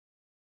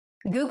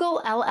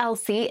Google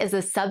LLC is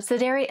a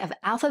subsidiary of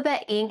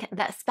Alphabet Inc.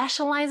 that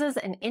specializes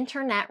in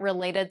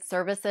internet-related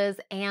services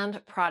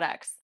and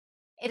products.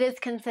 It is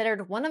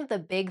considered one of the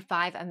big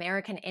five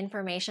American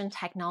information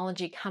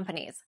technology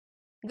companies.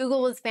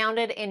 Google was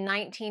founded in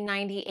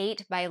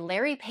 1998 by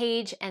Larry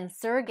Page and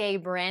Sergey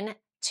Brin,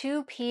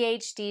 two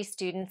Ph.D.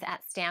 students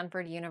at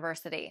Stanford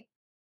University.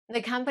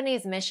 The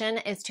company's mission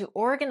is to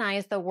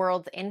organize the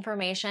world's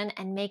information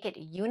and make it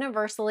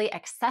universally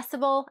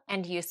accessible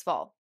and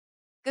useful.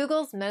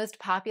 Google's most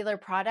popular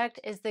product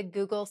is the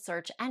Google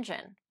search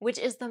engine, which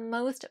is the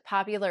most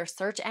popular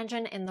search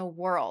engine in the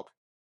world.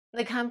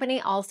 The company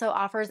also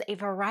offers a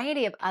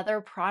variety of other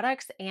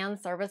products and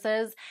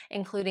services,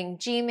 including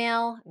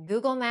Gmail,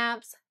 Google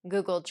Maps,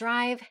 Google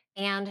Drive,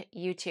 and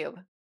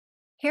YouTube.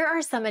 Here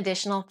are some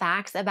additional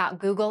facts about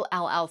Google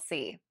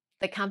LLC.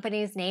 The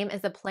company's name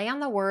is a play on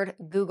the word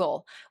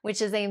Google,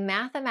 which is a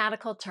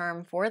mathematical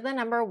term for the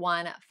number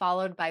 1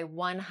 followed by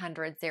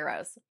 100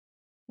 zeros.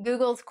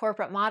 Google's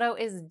corporate motto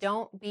is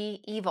 "Don't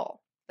be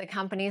evil." The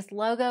company's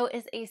logo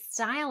is a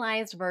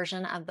stylized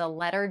version of the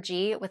letter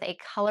G with a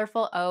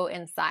colorful O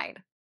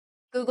inside.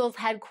 Google's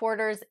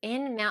headquarters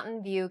in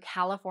Mountain View,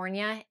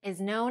 California,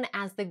 is known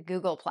as the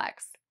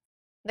Googleplex.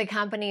 The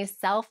company's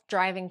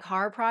self-driving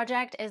car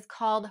project is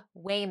called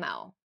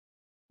Waymo.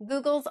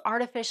 Google's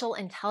artificial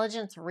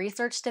intelligence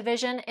research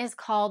division is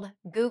called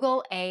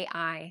Google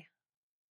AI.